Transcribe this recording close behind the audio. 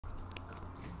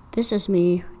this is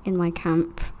me in my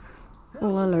camp,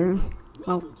 all alone.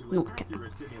 Well, not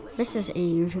camp. This is a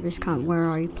YouTuber's camp where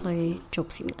I play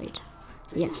Job Simulator.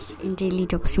 Yes,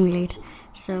 indeed, Job Simulator.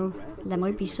 So there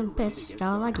might be some bits that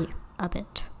are laggy a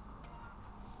bit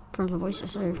from the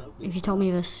voices. So if you tell me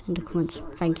this in the comments,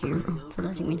 thank you for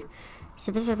letting me know.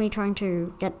 So this is me trying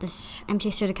to get this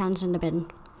empty soda cans in the bin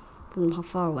from how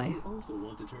far away.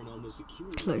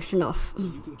 Close enough.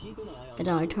 And then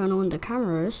I turn on the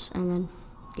cameras, and then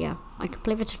yeah, I can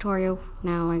play the tutorial.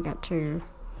 Now I got to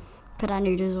put that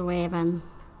noodles away, then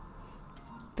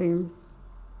boom.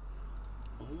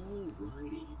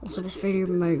 Also, this video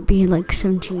might be like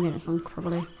 17 minutes long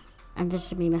probably, and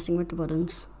this is me messing with the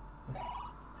buttons.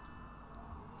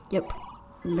 Yep,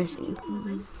 messing.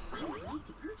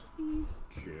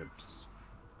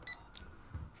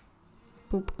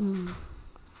 Boop.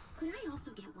 Could I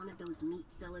also get one of those meat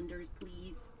cylinders,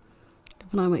 please?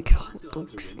 When I make hot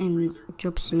dogs in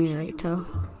Job Simulator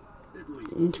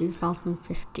in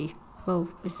 2050. Well,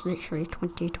 it's literally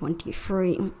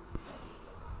 2023.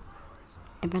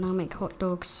 And then I make hot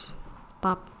dogs,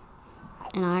 bop,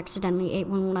 and I accidentally ate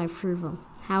one when I threw them.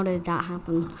 How did that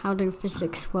happen? How do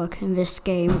physics work in this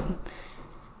game?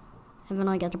 And then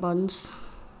I get the buns.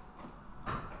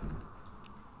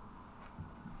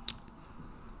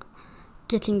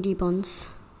 Getting the buns.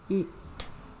 Eat.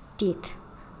 Eat.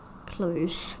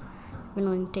 Close. Then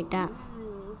I take that.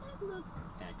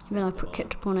 Then I put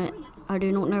ketchup on it. I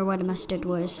do not know where the mustard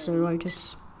was, so I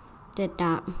just did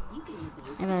that.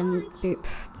 And then boop.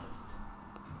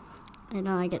 And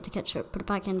then I get the ketchup, put it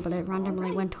back in, but it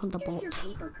randomly went on the bot.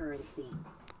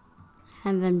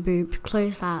 And then boop,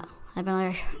 close that. And then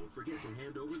I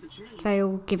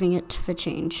fail giving it the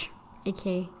change,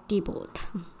 aka debot.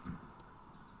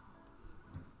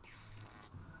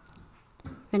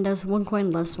 And there's one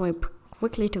coin left, so I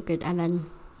quickly took it and then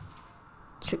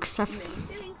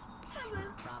successfully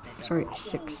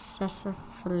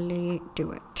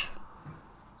do it.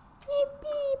 Beep,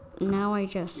 beep. Now I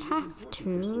just have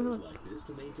to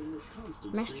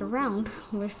mess around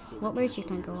with what music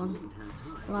can go on.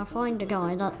 And I find a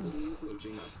guy that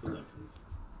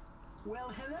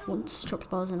wants struck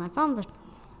bars, and I found the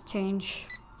change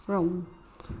from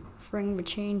throwing the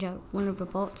change at one of the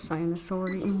bots. I am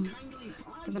sorry.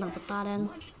 And then I put that in.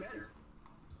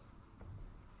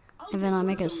 And then I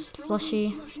make a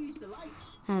slushy.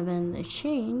 And then the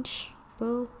change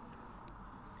will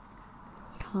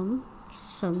come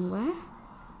somewhere.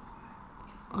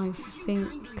 I think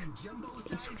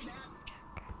it's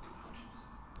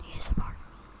here's a part.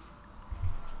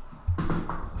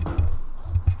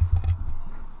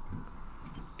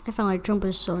 I found like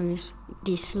jumper size,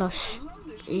 the slush.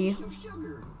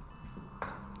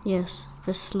 Yes,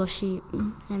 the slushy,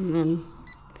 and then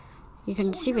you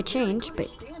can see the change, but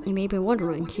you may be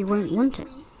wondering, you won't want it.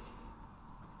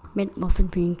 Mint muffin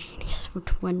being genius for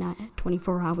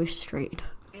 24 hours straight.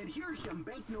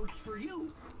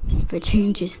 The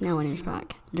change is now on his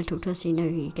back. Little does he know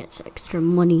he gets extra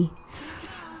money.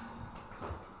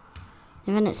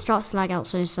 And then it starts to lag out,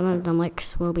 so some of the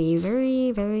mics will be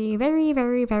very, very, very,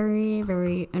 very, very,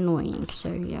 very annoying.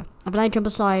 So yeah, but I jump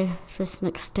aside this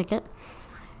next ticket.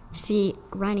 See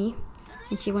Granny,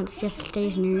 and she wants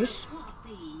yesterday's news.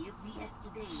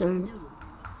 So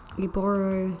we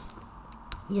borrow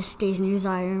yesterday's news.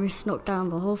 I almost knocked down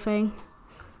the whole thing.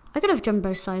 I could have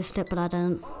jumbo sized it, but I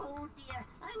didn't.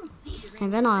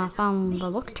 And then I found the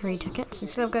lottery tickets.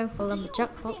 Instead of going for the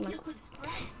jackpot like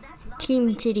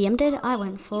Team TDM did, I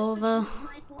went for the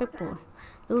big boy.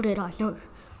 Little did I know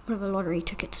one of the lottery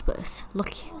tickets was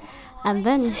lucky. And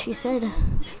then she said,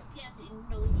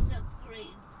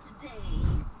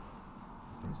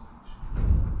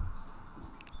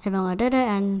 and then I did it,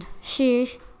 and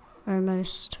she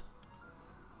almost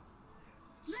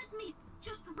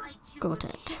got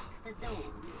it.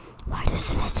 Why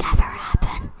does this never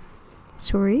happen?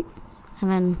 Sorry. And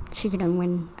then she didn't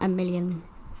win $1 million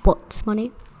bots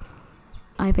money.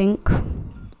 I think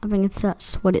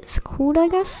that's what it's called, I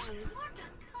guess.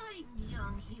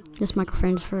 This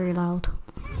microphone's very loud.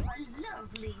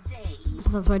 So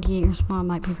that's why the ears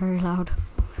might be very loud.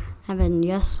 And then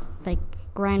yes, like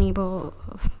Granny bought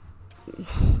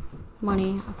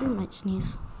money. I think I might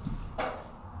sneeze.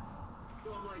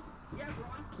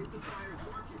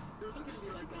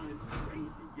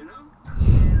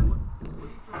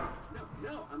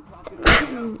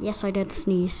 Yes, I did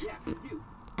sneeze.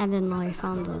 And then I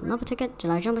found another ticket. Did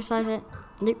I jumbo size it?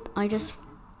 Nope, I just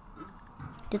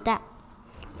did that.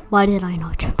 Why did I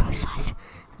not jumbo size it?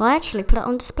 Well, I actually put it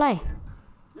on display.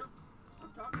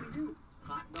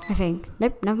 I think.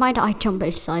 Nope, never mind. I jumbo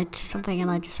sized something and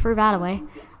I just threw that away.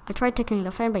 I tried taking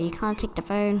the phone, but you can't take the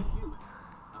phone.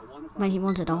 When he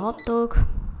wanted a hot dog.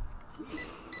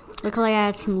 Luckily I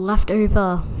had some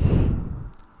leftover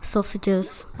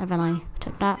sausages, and then I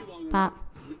took that,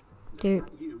 dude,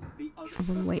 and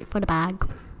then wait for the bag.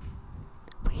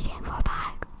 Waiting for a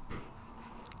bag.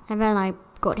 And then I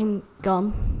got him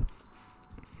gum.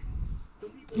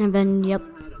 And then, yep,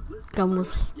 gum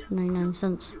was 99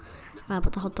 cents. I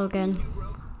put the hot dog in.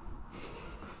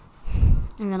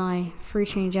 And then I threw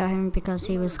change at him because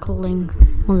he was calling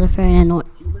on the phone and not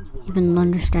even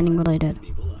understanding what I did.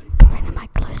 Bring the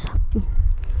mic closer.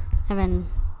 And then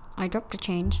I dropped the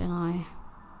change and I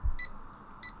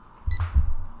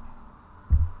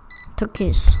took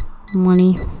his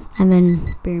money and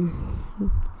then boom.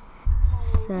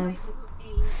 So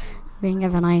and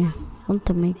then I want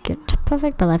to make it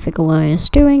perfect, but I forgot what I was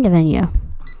doing, and then yeah.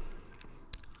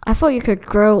 I thought you could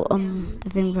grow the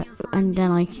thing, and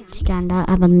then I scanned that,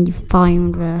 and then you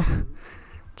find the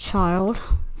child.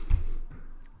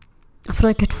 I thought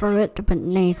I could throw it, but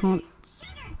no, you can't.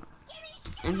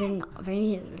 And then I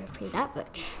needed to repeat that,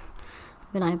 but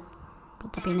then I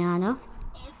put the banana.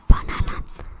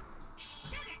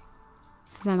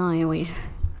 Then I wait.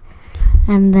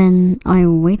 And then I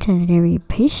waited very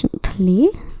patiently.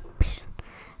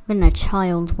 When the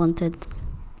child wanted,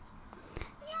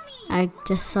 I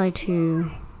decided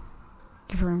to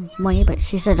give her money, but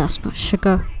she said that's not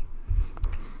sugar.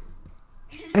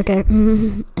 Okay,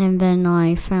 and then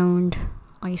I found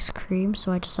ice cream,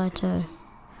 so I decided to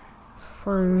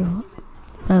throw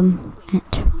them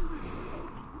at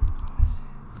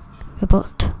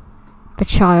the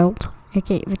child. I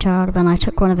gave the child, and I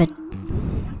took one of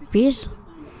these.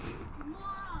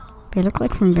 They look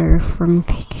like from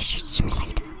Vacation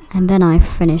Simulator. And then I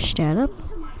finished it up.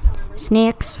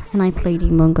 Snacks, and I played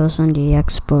Among Us on the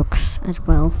Xbox as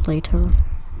well later,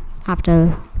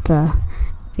 after the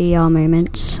VR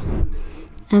moments.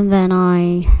 And then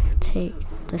I take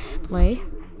display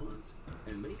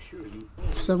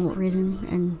for some reason,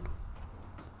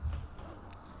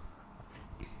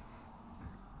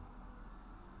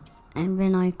 and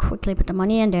then I quickly put the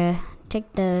money in there,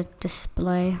 take the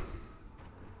display,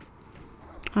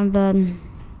 and then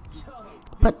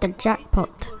put the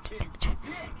jackpot ticket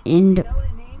in.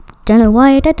 Don't know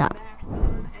why I did that.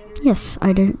 Yes,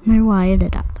 I don't know why I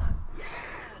did that.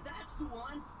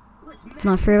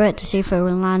 Then I threw it to see if it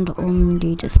would land on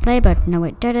the display, but no,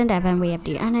 it didn't. And then we have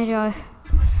the energy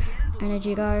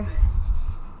go.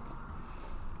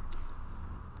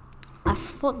 I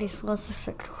thought this was a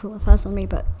sexual first on me,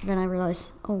 but then I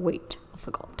realized, oh wait, I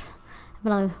forgot.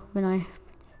 When I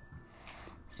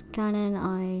scanned in,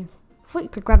 I thought you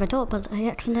could grab a top, but I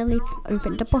accidentally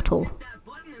opened the bottle.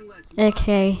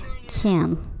 Okay,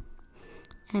 can.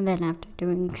 And then after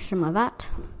doing some of that,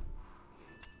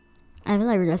 and then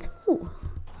I realized, oh,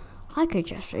 I could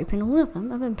just open all of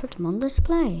them and then put them on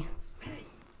display.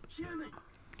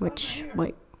 Which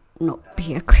might not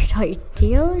be a great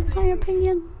idea in my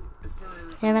opinion.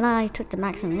 And then I took the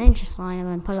maximum interest sign and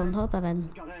then put it on top, and then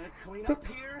boop.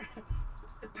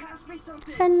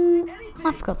 And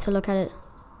I forgot to look at it.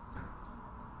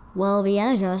 Well, the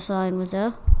energy sign was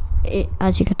there,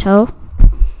 as you could tell.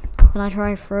 When I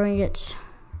tried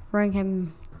throwing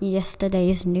him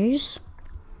yesterday's news.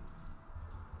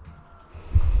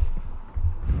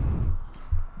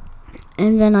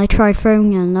 And then I tried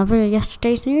throwing another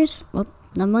yesterday's news. Well,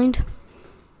 never mind.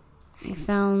 I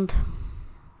found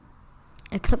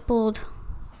a clipboard.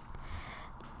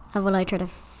 And when I tried to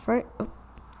throw it,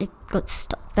 it got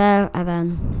stuck there. And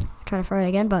then I tried to throw it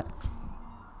again, but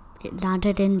it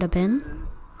landed in the bin.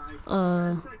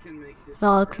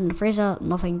 Logs in the freezer,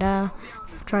 nothing there.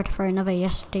 Tried to throw another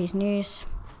yesterday's news.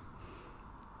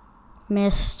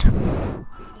 Missed.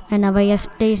 Another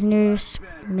yesterday's news.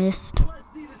 Missed.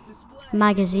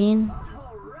 Magazine.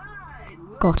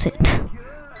 Got it.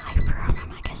 I threw a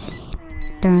magazine.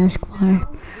 Don't ask why.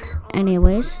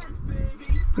 Anyways,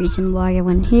 reason why I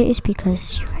went here is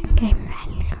because you can game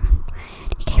any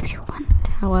games you want.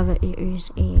 However, it is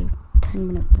a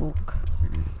 10-minute walk.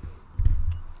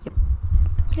 Yep.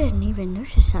 I didn't even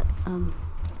notice that.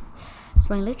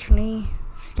 So I literally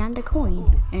scanned a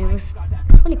coin, and it was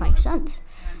 25 cents.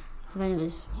 And then it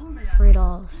was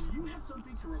 $3.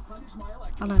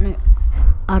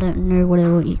 I don't know what it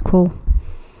will equal.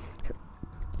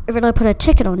 If I put a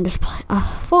ticket on display, I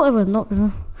thought it would not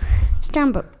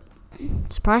stand, but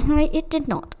surprisingly, it did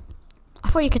not. I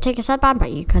thought you could take a setback,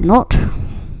 but you cannot.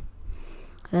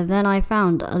 And then I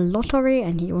found a lottery,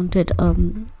 and he wanted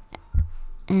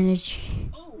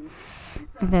energy.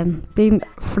 And then boom,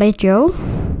 Joe.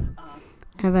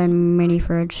 And then mini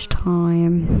fridge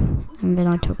time. And then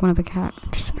I took one of the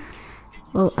cats.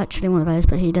 Well, actually one of those,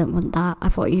 but he didn't want that. I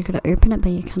thought you could open it,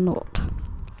 but you cannot.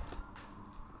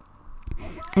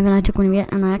 And then I took one of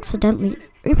it, and I accidentally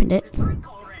opened it,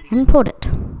 and pulled it,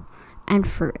 and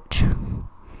threw it.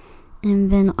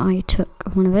 And then I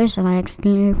took one of those, and I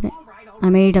accidentally opened it. I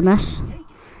made a mess.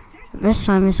 This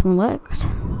time this one worked.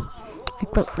 I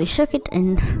quickly shook it,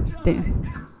 and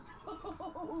boom.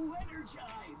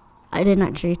 I didn't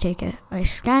actually take it. I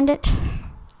scanned it,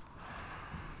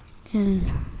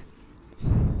 and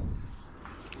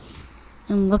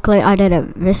luckily I did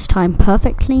it this time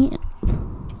perfectly.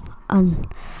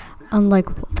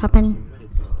 Unlike what's happened.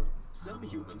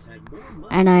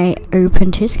 And I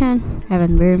opened his can, and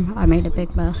then boom, I made a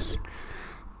big mess.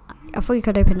 I thought you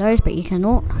could open those, but you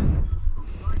cannot.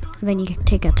 And then you can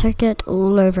take a ticket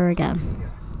all over again.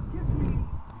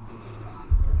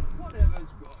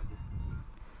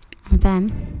 And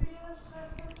then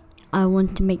I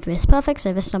wanted to make this perfect,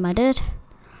 so this time I did.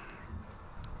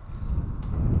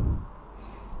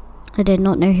 I did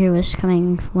not know who was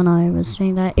coming when I was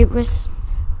doing that. It was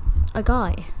a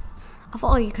guy. I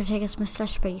thought, oh, you could take his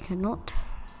mustache, but you cannot.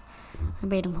 I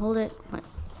made him hold it, but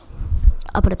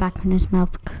I put it back in his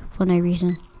mouth for no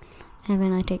reason. And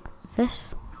then I take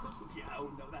this,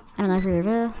 and I threw it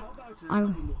there. I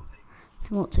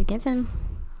want to give him,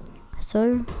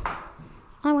 so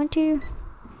I went to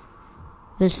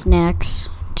the snacks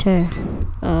to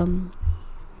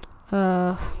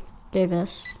do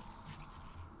this.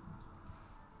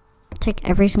 Take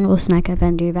every single snack and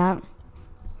then do that.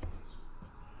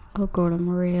 Oh god, I'm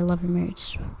already 11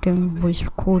 minutes doing voice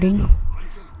recording.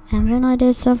 And then I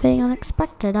did something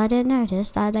unexpected. I didn't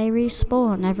notice that they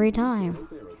respawn every time.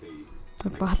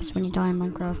 Like what happens when you die in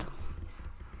Minecraft.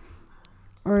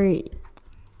 Alright.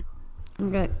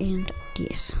 I'm gonna end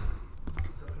this.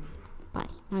 Bye.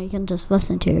 Now you can just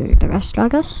listen to the rest, I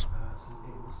guess.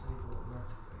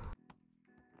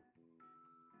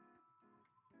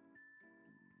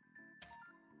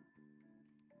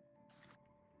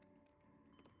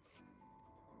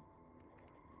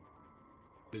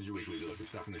 There's your weekly to look at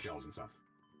stuff in the shelves and stuff.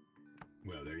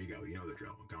 Well, there you go. You know the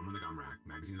drill. Gum on the gum rack,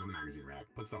 magazines on the magazine rack.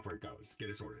 Put stuff where it goes. Get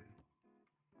it sorted.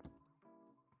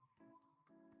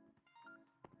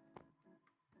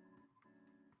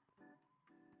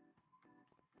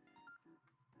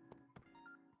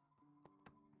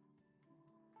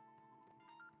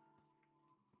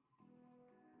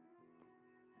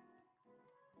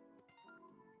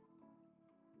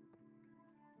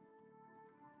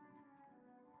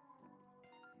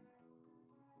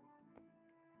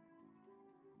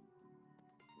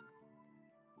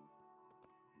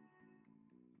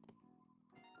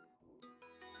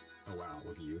 Oh wow,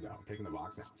 look at you go. Taking the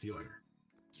box now. See you later.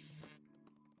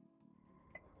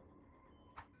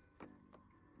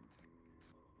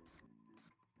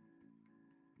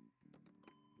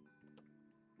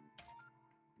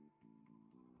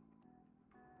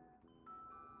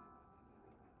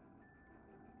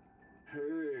 Hey,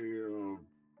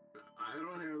 I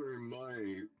don't have any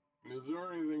money. Is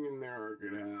there anything in there I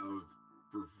could have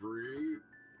for free?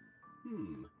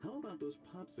 How about those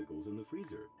popsicles in the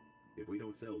freezer? If we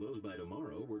don't sell those by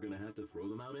tomorrow, we're gonna have to throw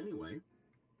them out anyway.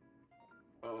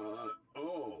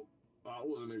 Oh, I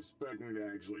wasn't expecting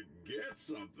to actually get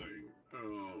something.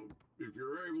 If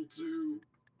you're able to,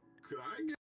 could I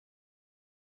get...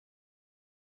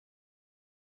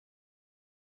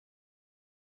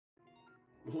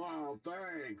 Wow,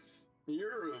 thanks.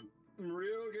 You're a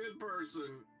real good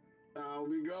person. I'll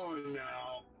be going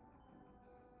now.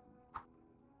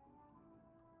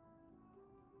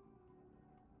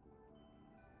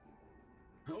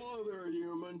 Hello there,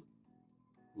 human.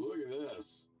 Look at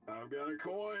this. I've got a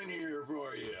coin here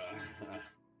for you.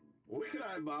 What could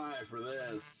I buy for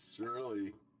this?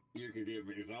 Surely you could give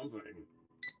me something.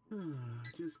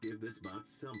 Just give this bot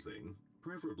something.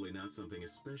 Preferably not something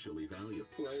especially valuable.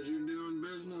 Pleasure doing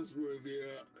business with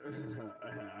you.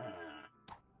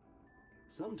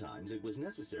 Sometimes it was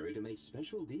necessary to make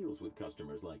special deals with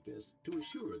customers like this to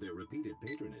assure their repeated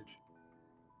patronage.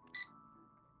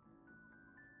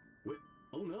 Wait,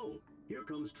 oh no, here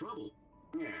comes trouble.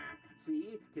 Yeah,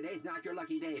 see? Today's not your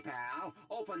lucky day, pal.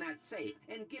 Open that safe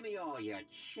and give me all your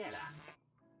cheddar.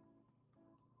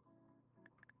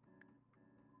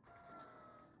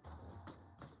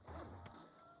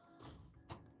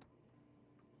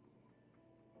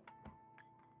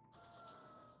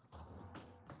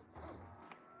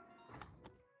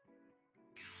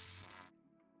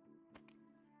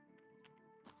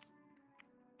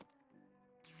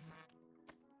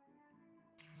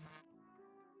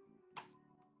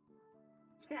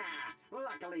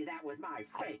 Actually, that was my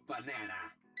fake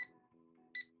banana.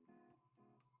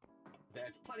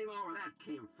 There's plenty more where that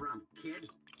came from, kid.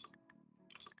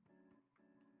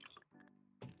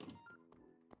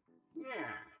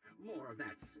 Yeah, more of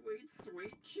that sweet,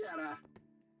 sweet cheddar.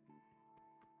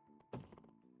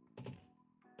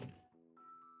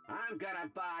 I'm gonna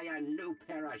buy a new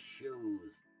pair of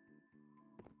shoes.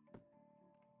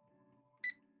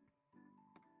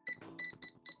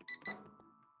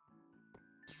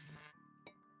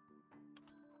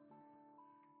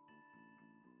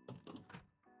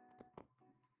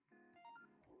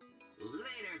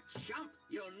 Later, chump!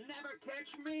 You'll never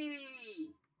catch me!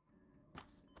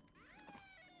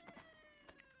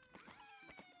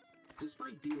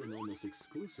 Despite dealing almost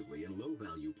exclusively in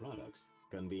low-value products,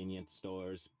 convenience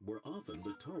stores were often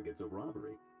the targets of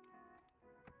robbery.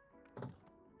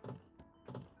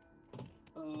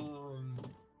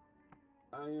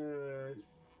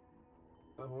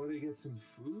 I want to get some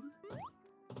food?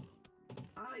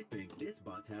 I think this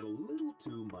bot's had a little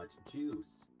too much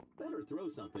juice. Better throw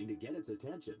something to get its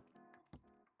attention.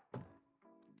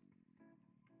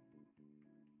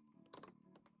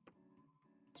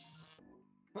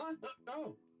 Huh?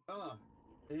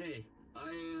 Hey, oh,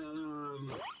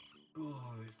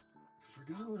 I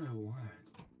forgot what I wanted.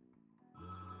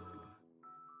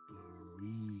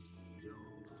 Burrito.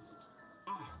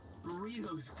 Oh,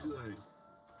 burrito's good.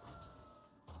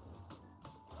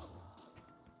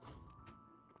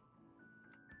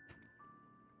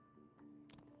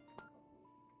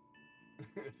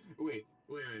 Wait.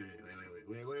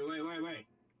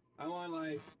 I want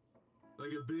like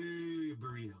a big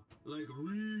burrito. Like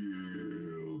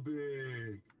real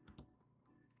big.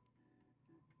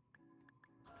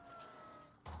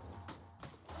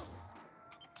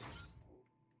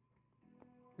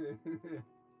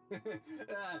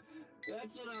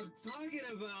 That's what I'm talking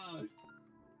about.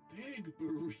 Big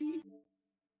burrito.